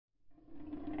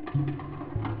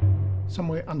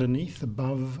Somewhere underneath,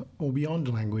 above, or beyond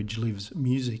language lives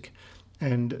music,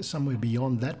 and somewhere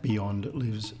beyond that beyond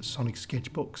lives Sonic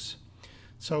Sketchbooks.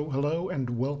 So hello and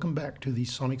welcome back to the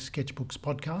Sonic Sketchbooks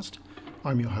podcast.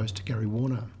 I'm your host, Gary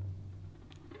Warner.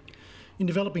 In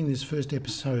developing this first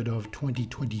episode of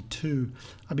 2022,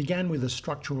 I began with a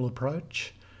structural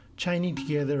approach, chaining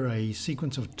together a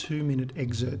sequence of 2-minute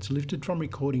excerpts lifted from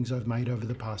recordings I've made over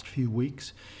the past few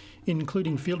weeks,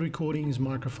 including field recordings,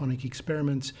 microphonic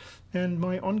experiments, and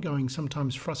my ongoing,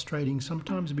 sometimes frustrating,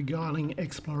 sometimes beguiling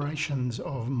explorations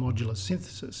of modular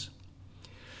synthesis.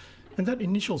 And that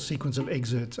initial sequence of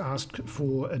excerpts asked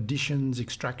for additions,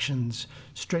 extractions,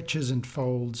 stretches and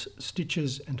folds,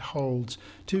 stitches and holds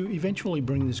to eventually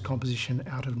bring this composition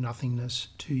out of nothingness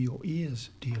to your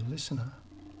ears, dear listener.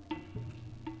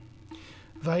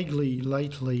 Vaguely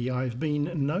lately, I've been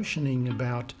notioning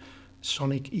about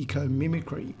sonic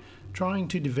ecomimicry, trying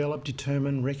to develop,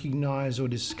 determine, recognise or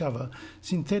discover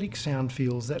synthetic sound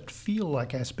fields that feel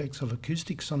like aspects of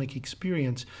acoustic sonic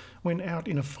experience when out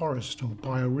in a forest or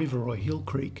by a river or hill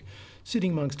creek,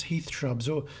 sitting amongst heath shrubs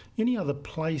or any other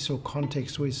place or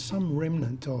context where some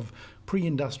remnant of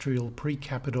pre-industrial,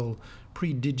 pre-capital,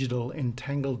 pre-digital,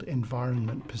 entangled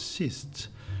environment persists,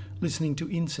 listening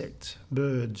to insects,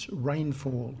 birds,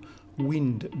 rainfall,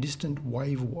 wind, distant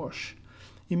wave wash,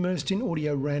 immersed in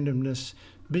audio randomness,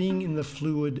 being in the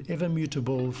fluid,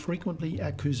 ever-mutable, frequently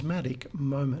acousmatic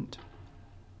moment.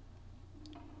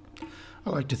 I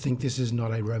like to think this is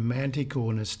not a romantic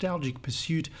or nostalgic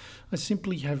pursuit. I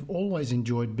simply have always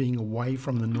enjoyed being away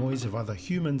from the noise of other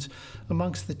humans,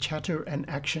 amongst the chatter and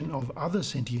action of other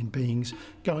sentient beings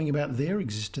going about their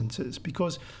existences,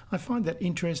 because I find that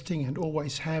interesting and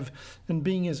always have, and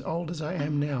being as old as I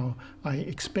am now, I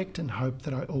expect and hope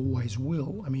that I always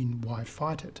will. I mean, why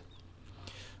fight it?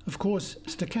 Of course,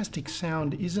 stochastic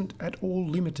sound isn't at all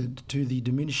limited to the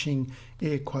diminishing,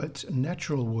 air quotes,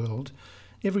 natural world.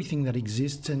 Everything that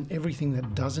exists and everything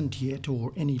that doesn't yet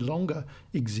or any longer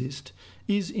exist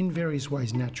is in various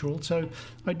ways natural, so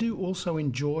I do also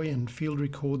enjoy and field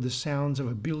record the sounds of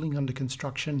a building under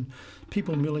construction,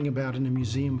 people milling about in a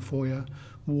museum foyer,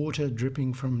 water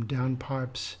dripping from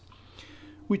downpipes,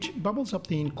 which bubbles up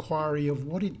the inquiry of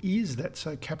what it is that's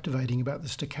so captivating about the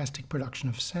stochastic production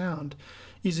of sound.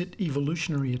 Is it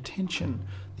evolutionary attention,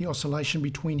 the oscillation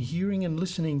between hearing and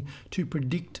listening to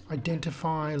predict,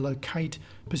 identify, locate,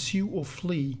 pursue or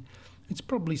flee? It's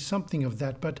probably something of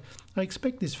that, but I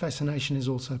expect this fascination is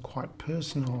also quite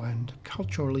personal and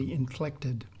culturally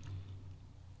inflected.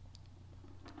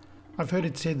 I've heard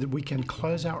it said that we can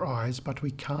close our eyes, but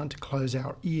we can't close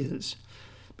our ears.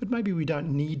 But maybe we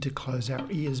don't need to close our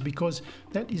ears because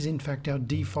that is in fact our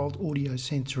default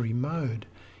audio-sensory mode.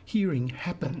 Hearing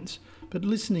happens, but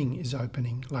listening is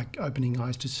opening, like opening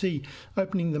eyes to see,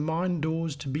 opening the mind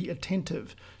doors to be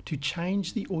attentive, to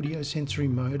change the audio-sensory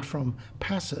mode from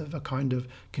passive, a kind of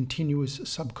continuous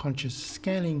subconscious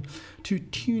scanning, to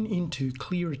tune into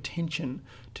clear attention,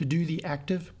 to do the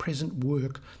active, present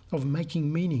work of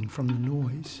making meaning from the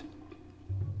noise.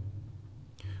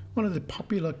 One of the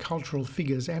popular cultural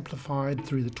figures amplified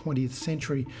through the 20th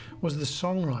century was the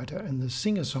songwriter and the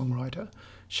singer-songwriter,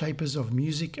 shapers of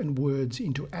music and words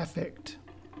into affect.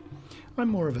 I'm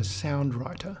more of a sound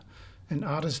writer, an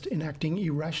artist enacting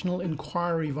irrational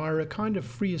inquiry via a kind of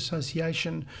free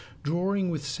association, drawing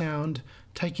with sound,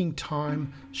 taking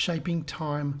time, shaping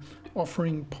time,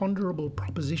 offering ponderable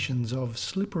propositions of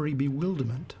slippery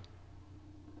bewilderment.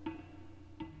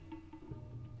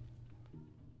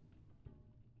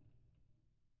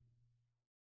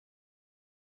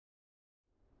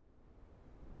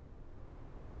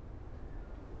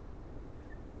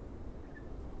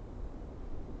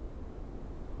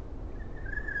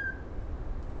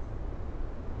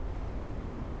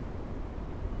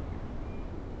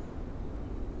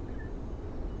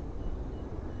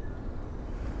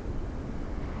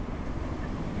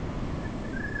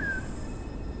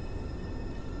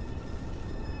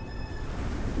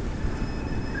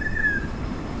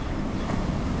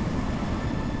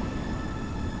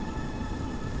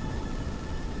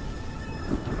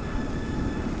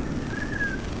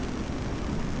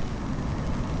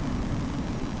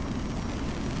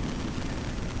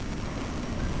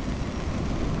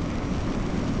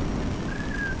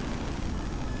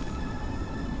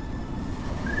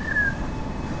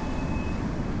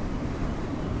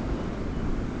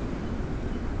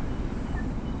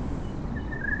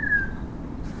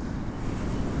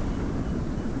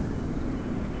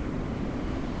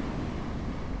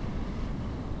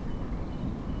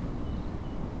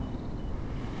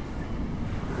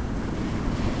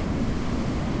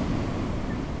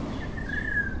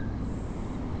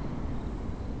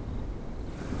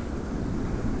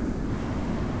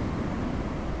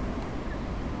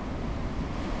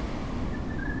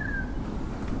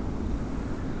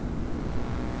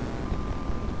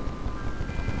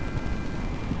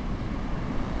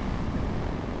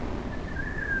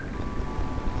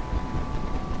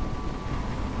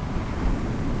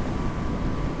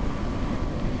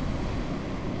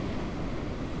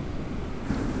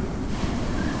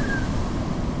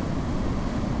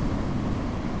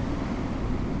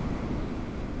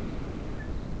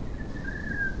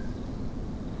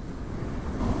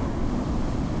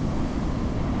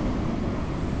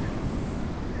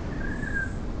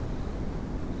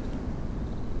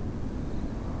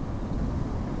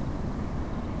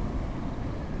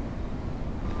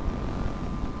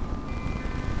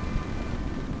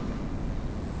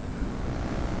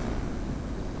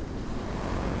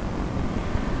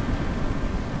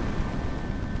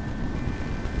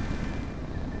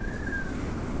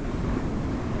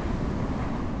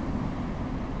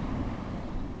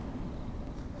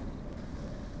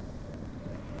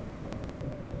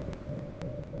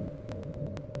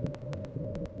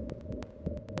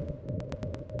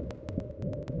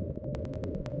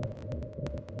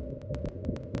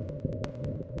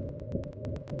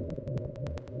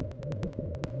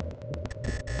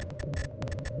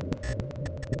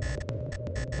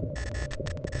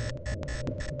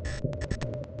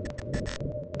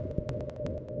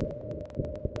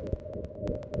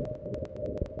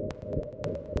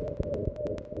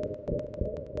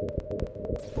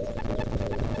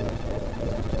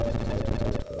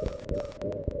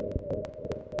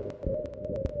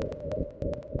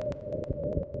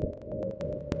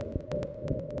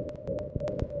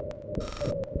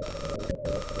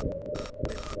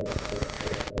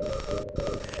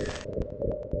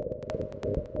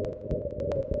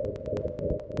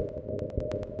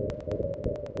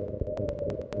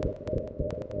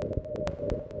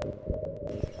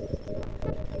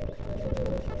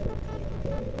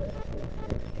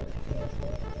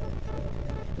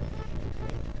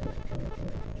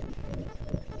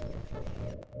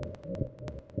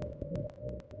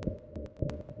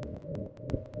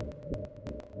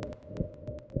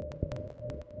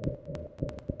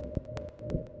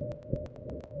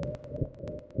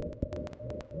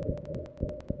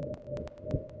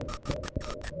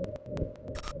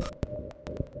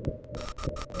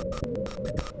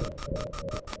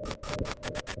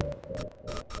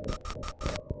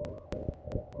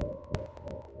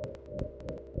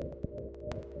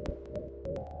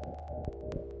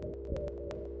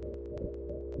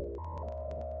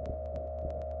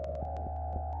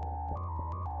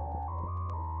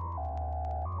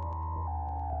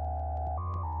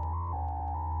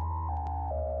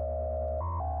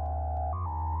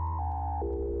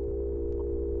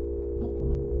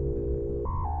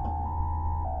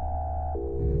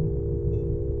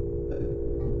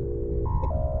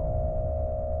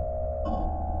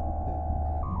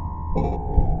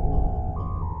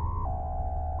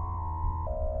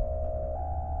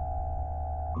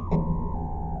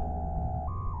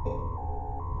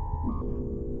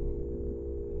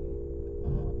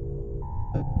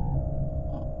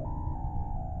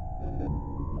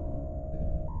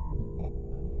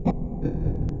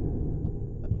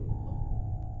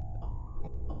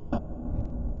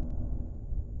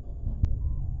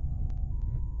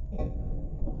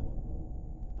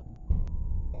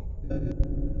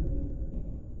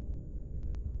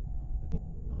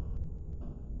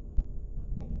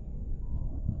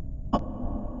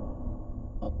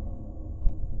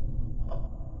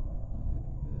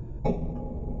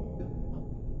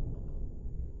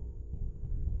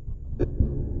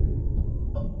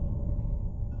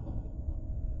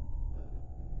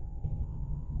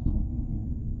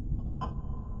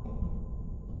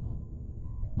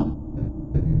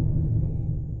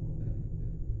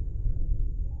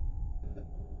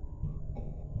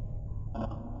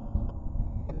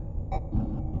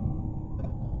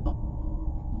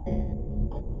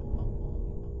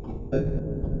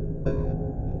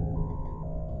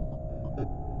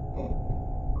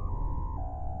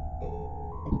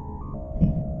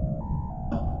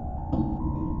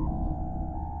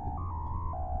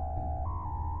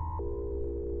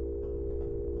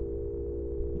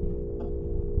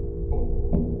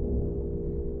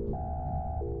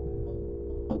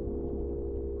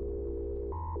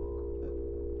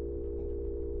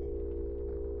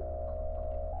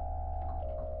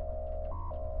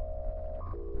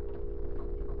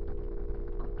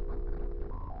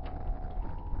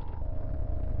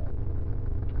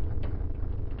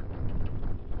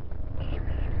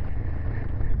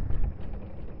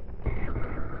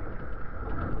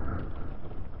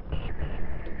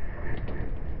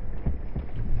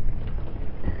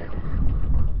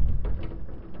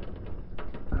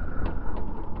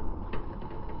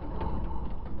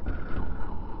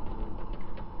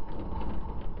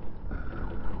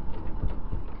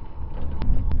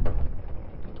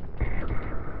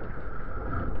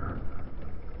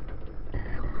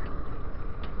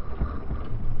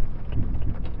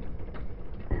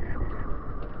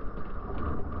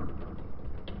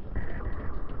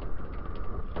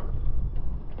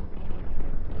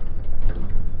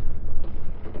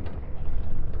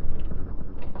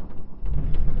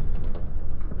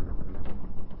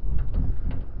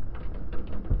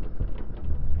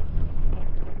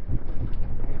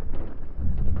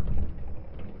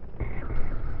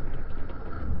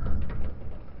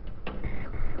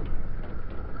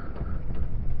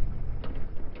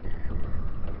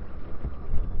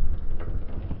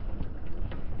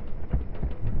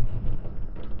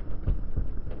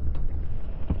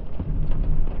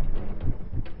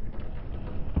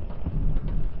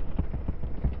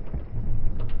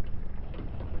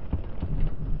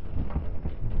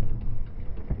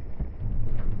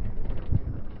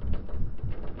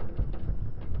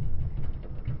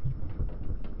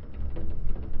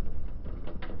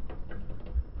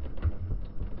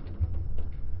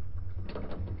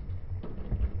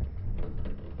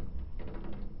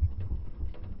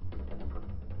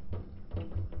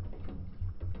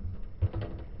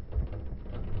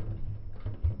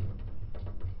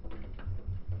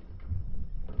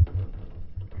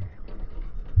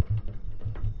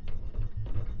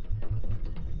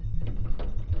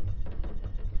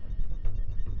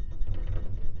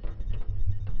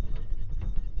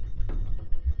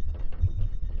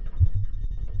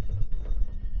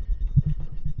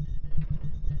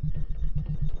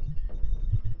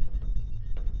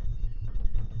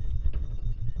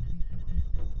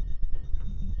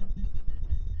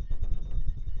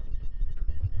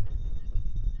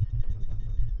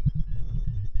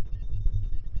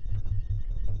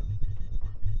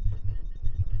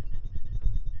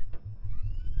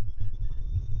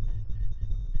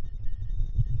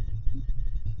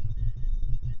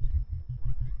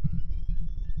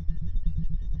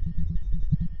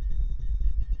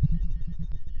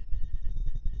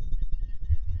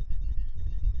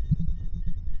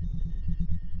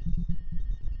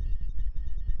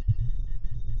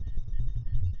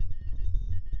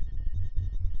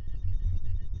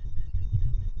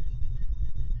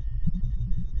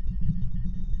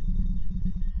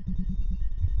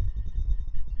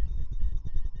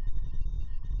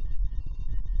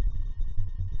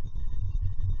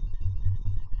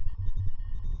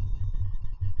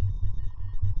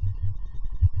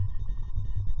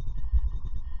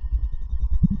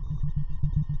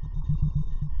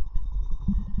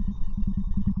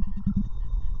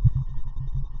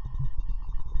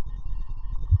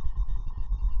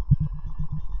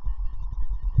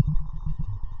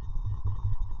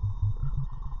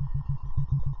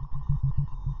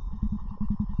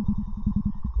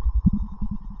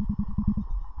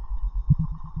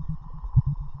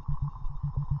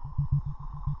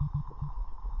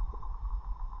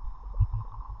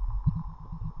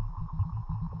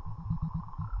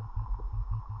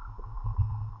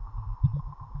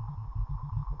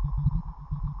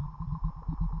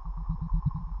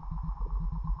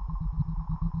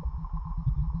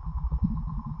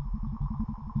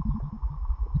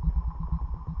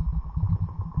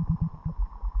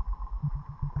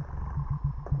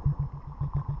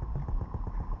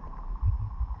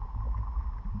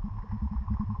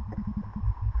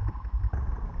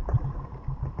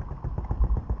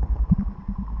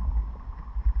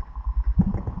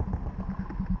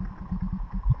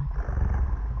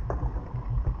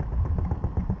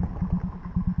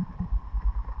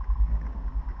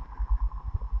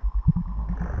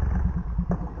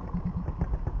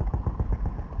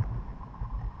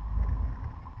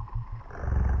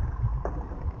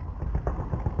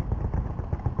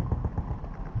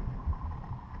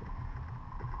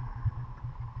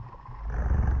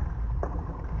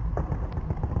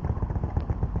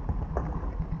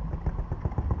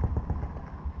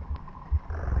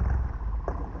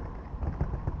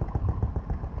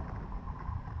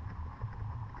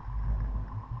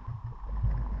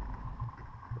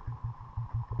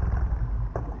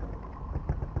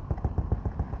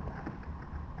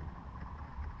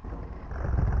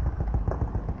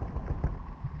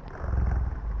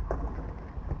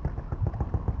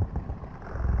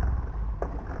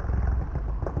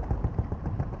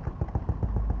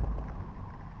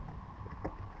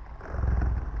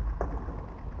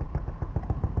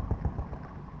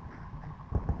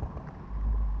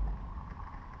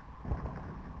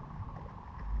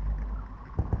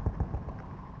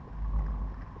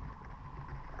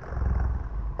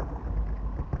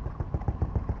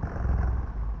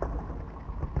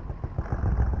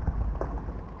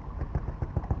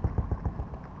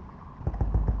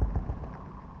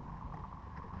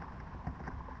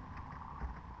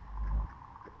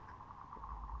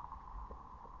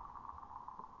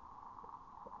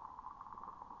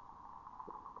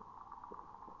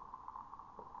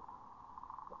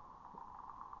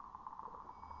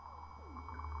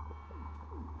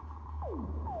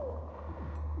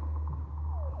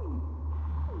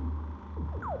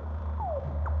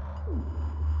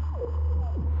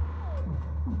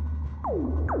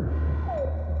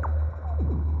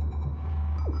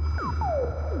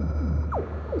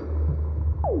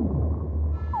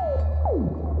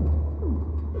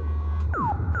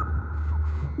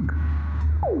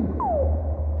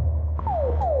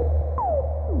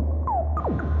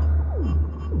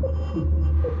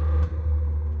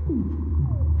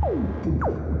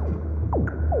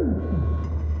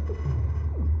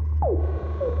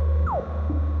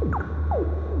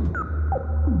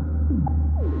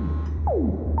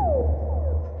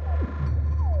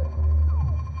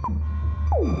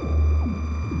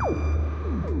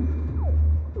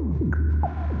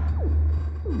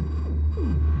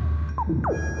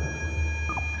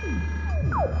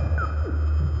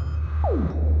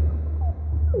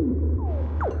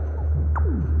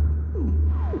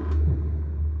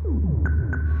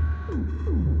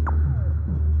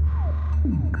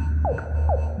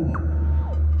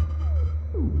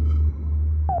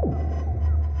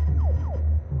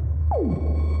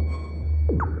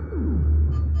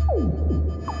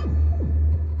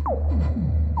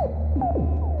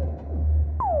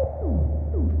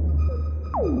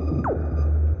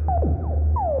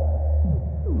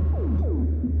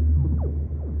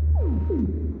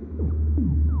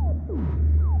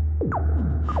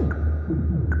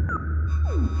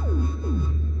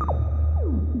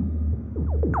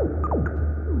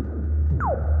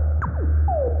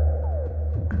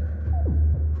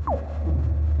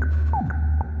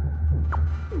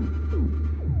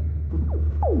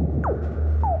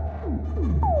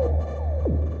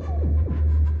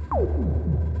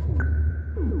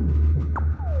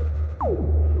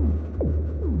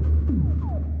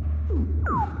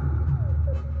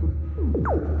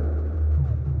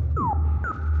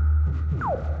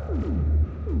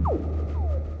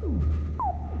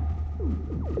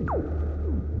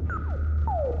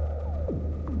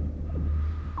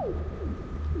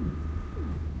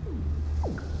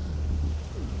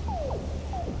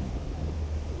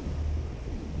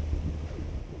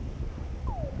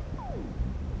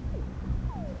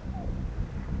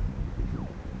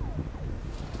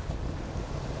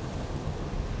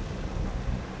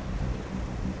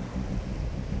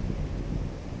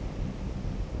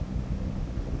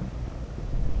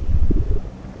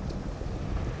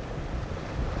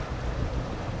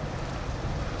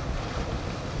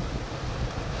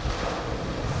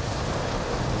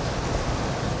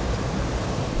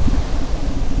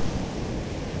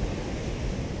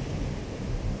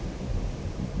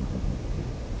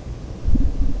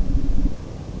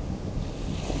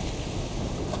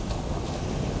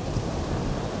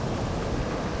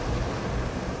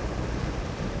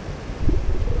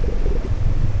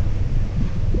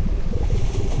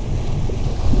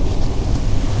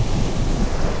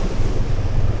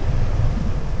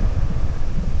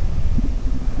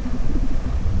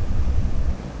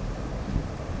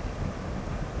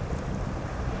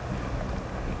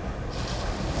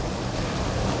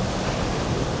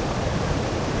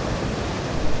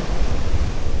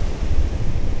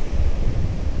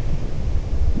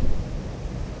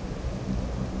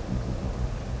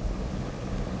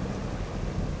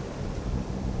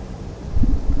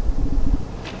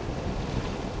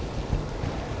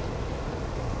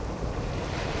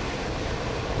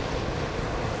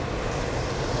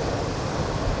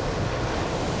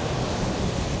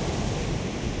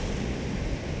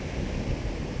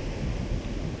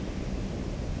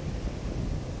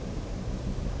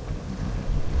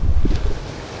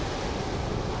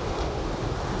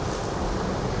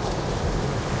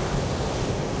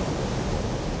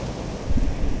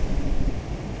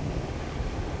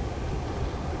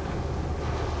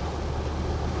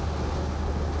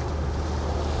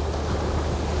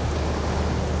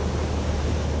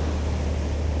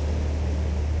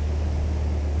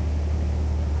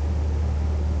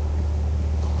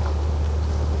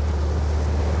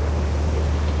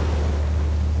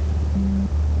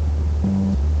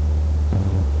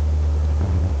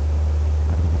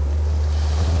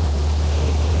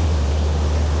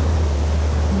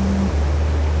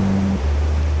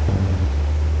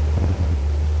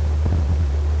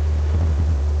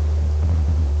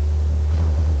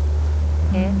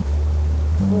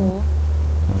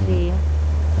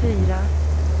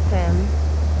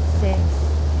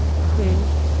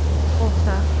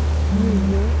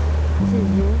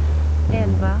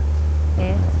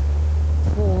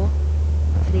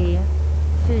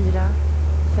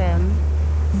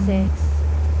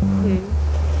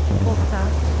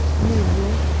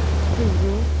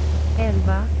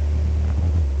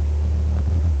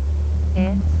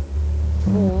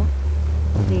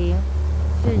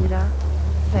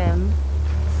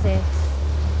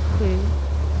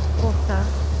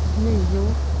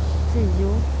 9,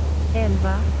 10,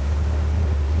 11.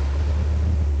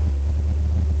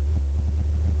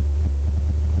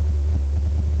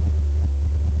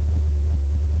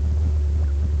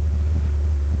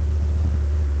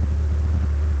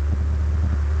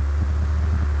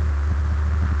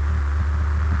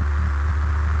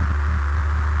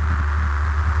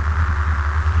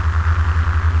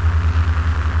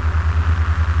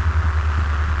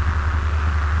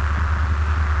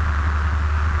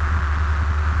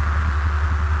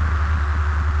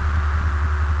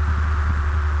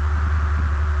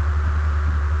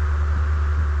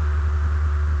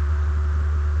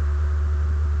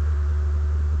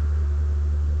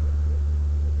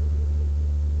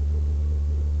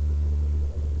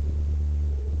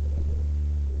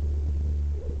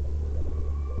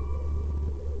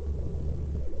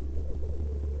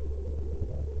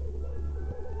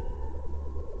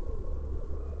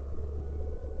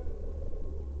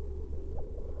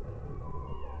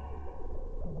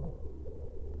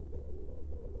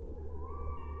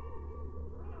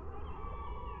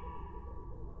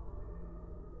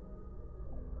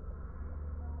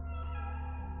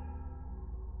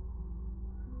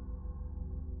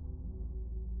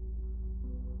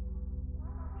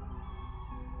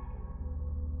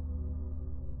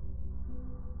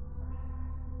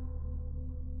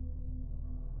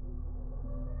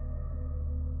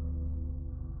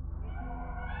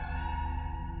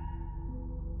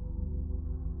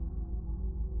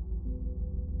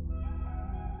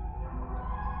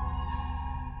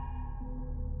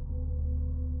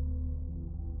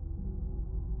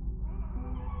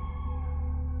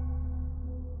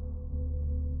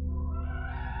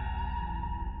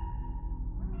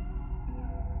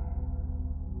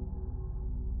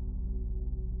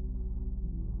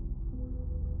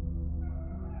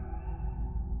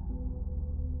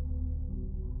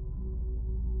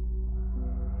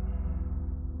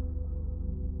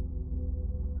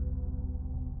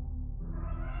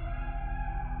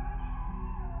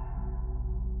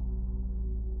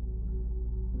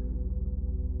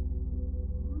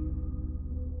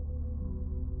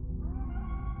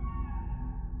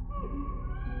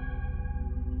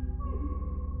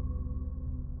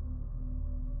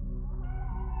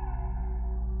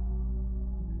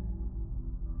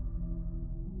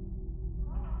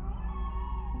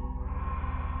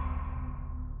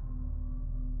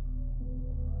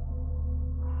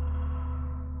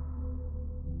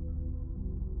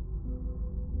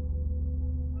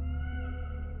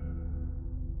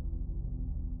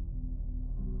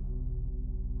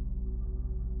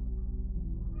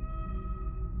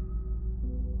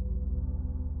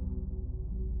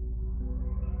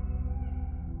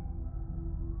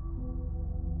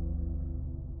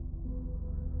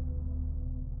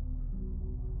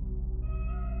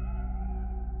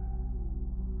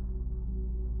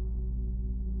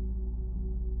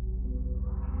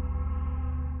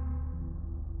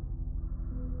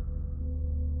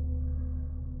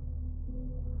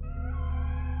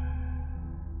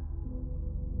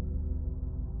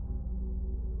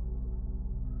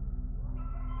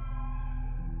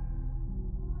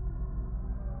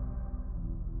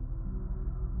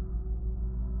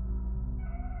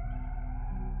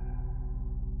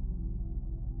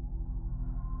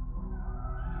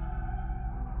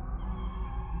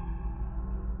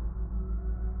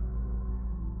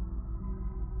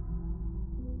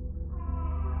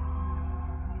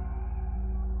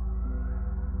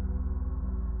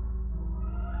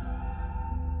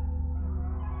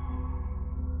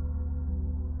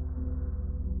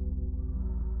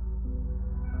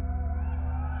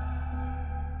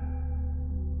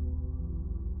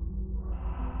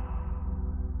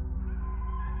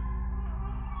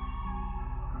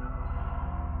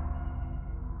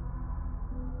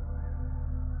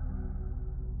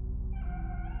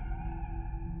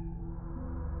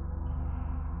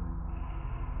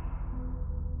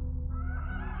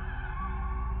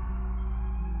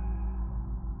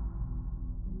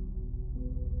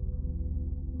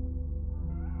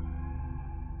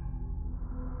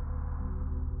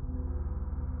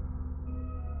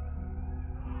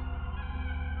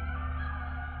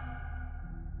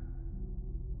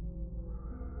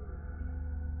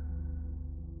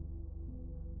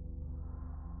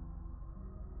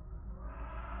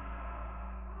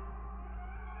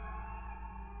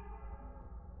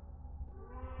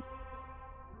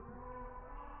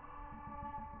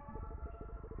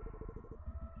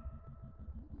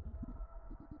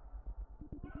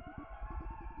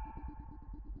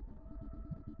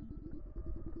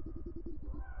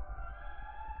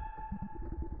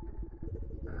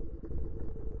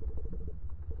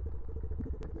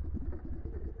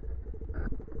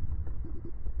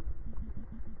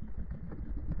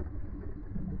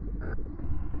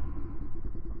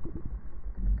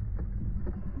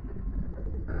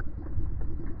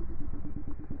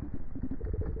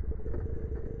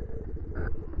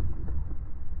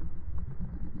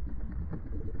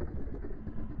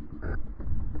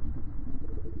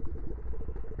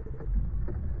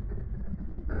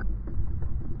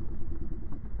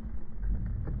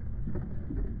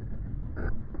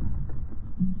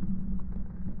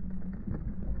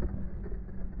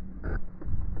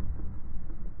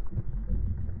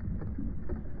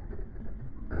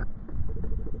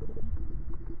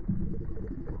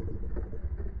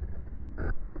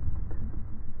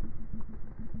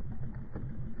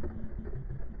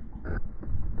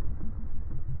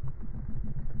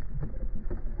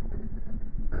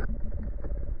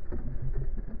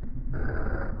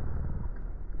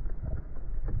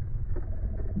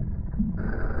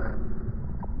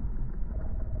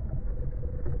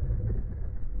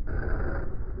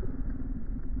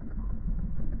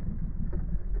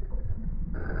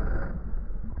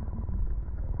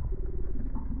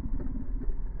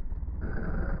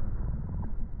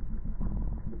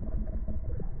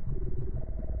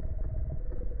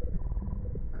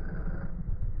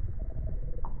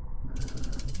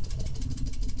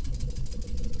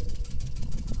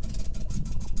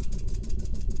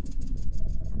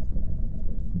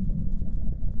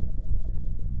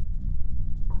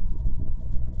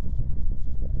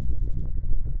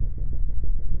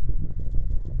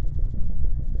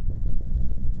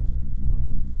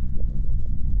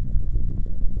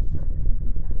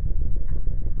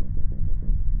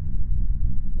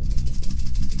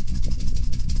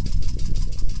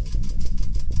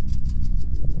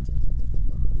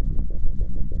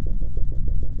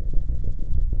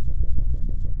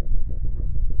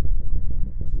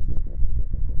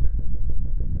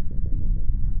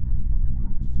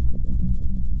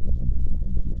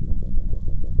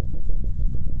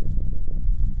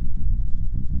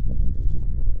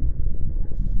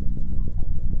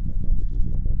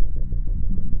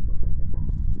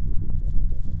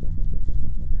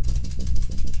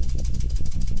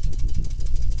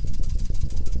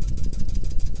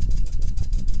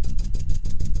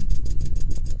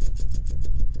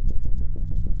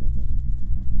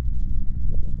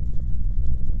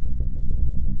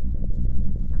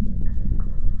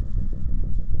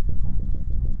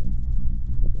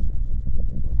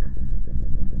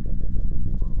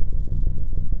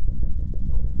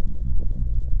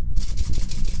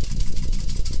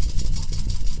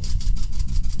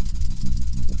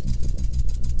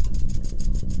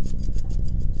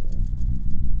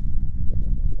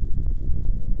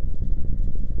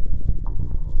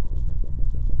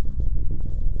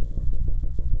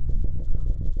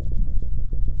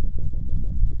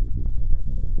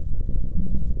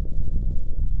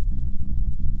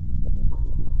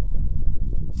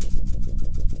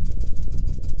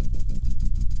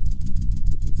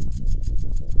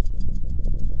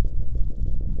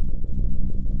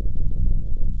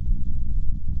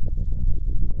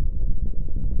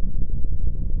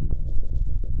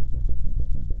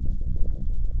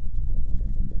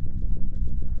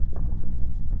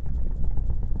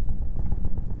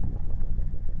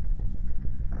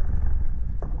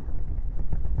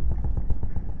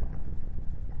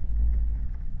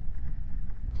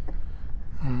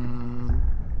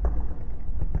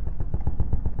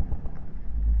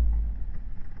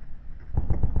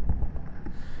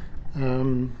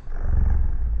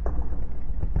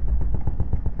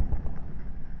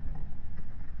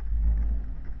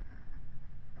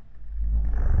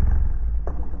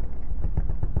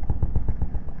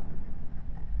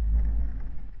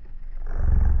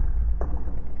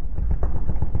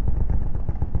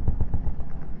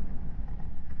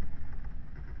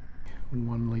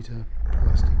 1 litre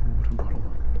plastic water bottle.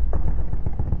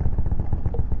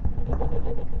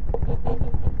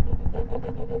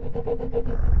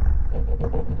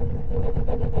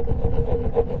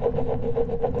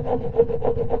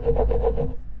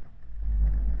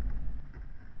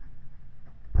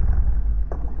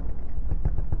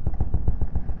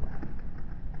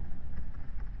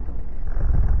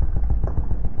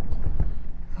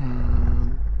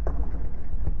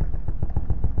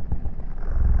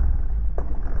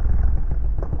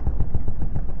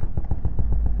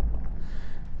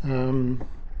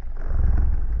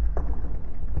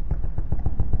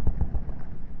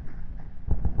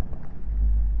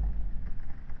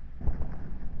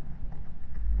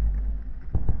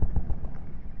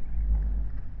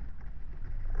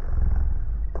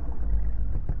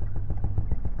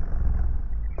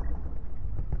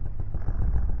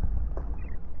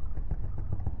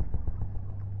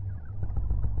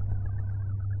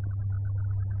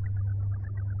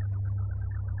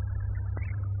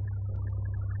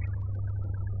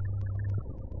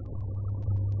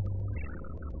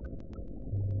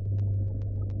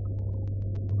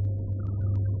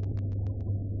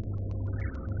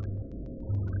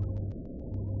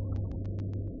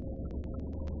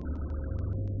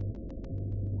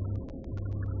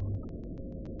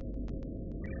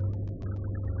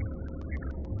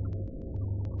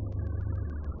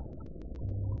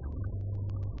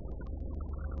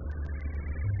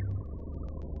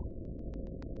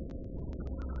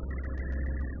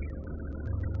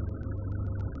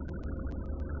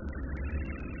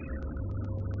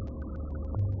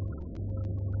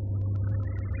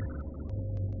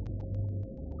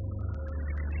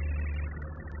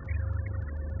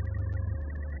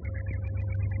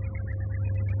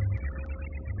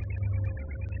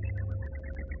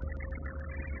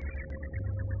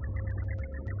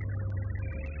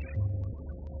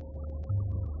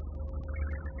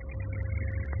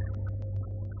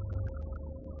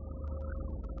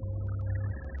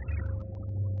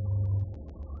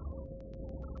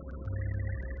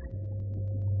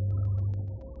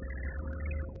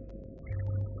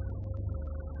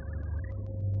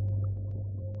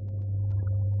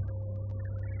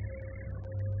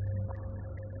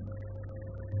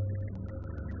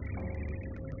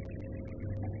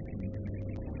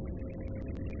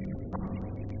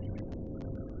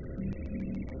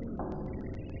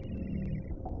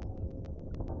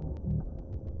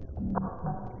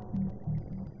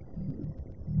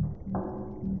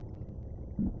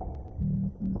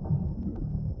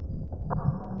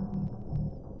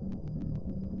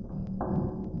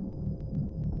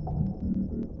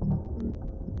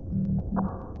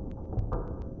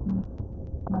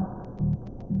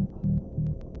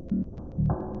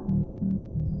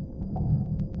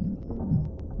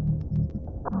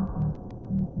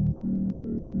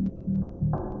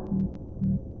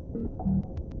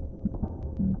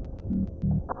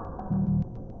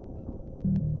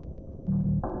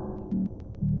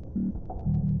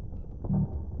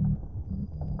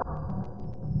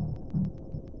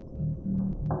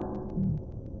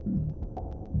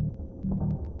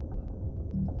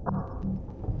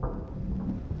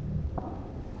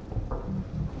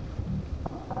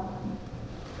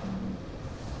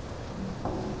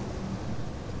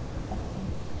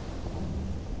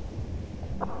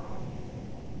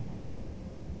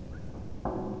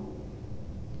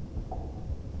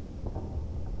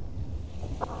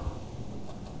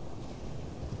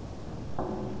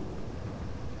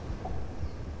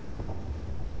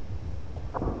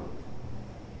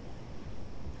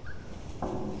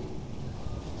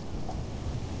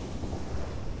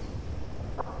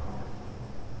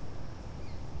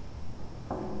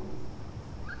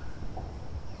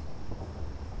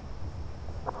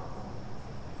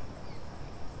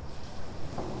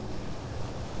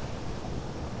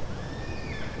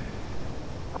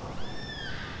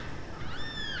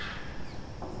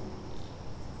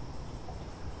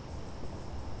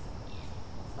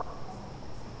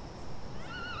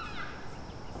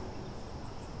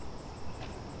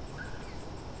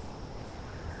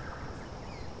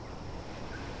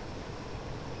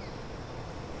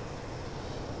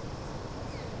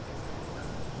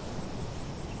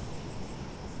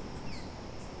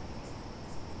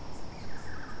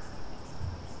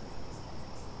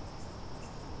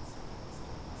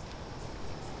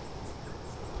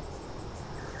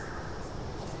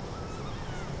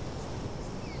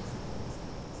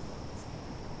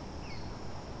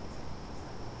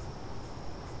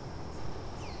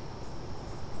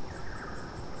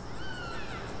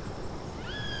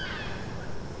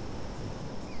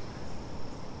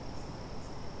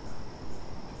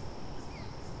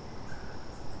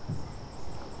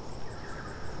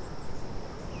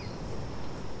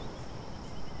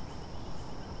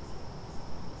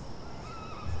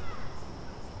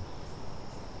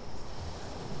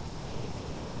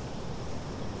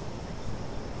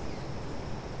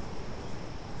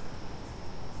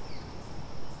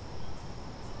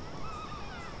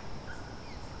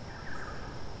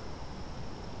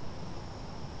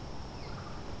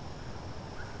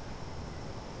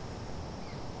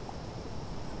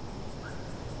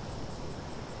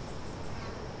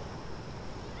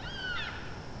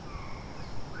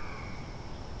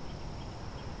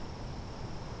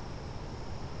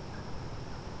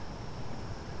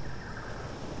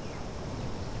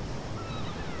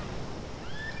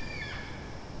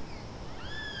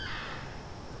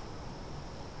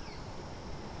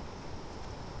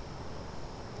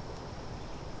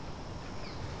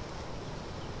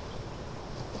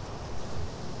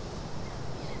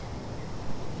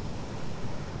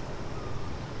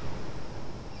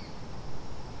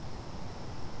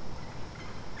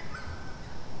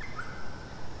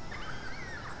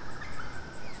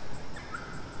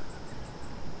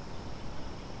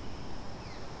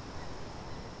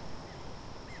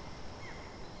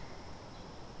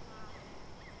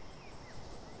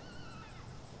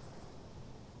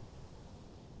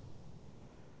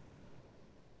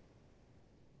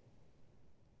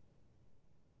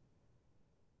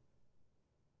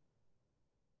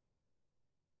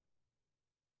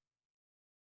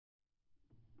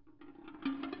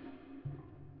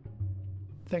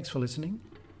 Thanks for listening.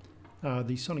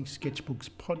 The Sonic Sketchbooks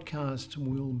podcast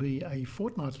will be a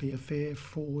fortnightly affair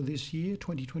for this year,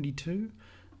 2022.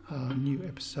 New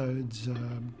episodes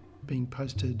being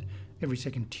posted every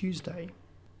second Tuesday.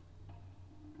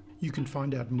 You can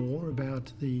find out more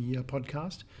about the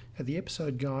podcast at the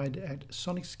episode guide at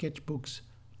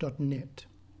sonicsketchbooks.net.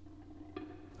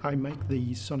 I make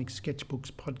the Sonic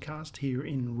Sketchbooks podcast here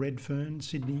in Redfern,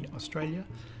 Sydney, Australia,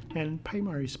 and pay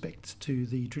my respects to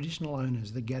the traditional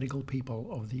owners, the Gadigal people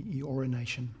of the Eora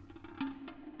Nation.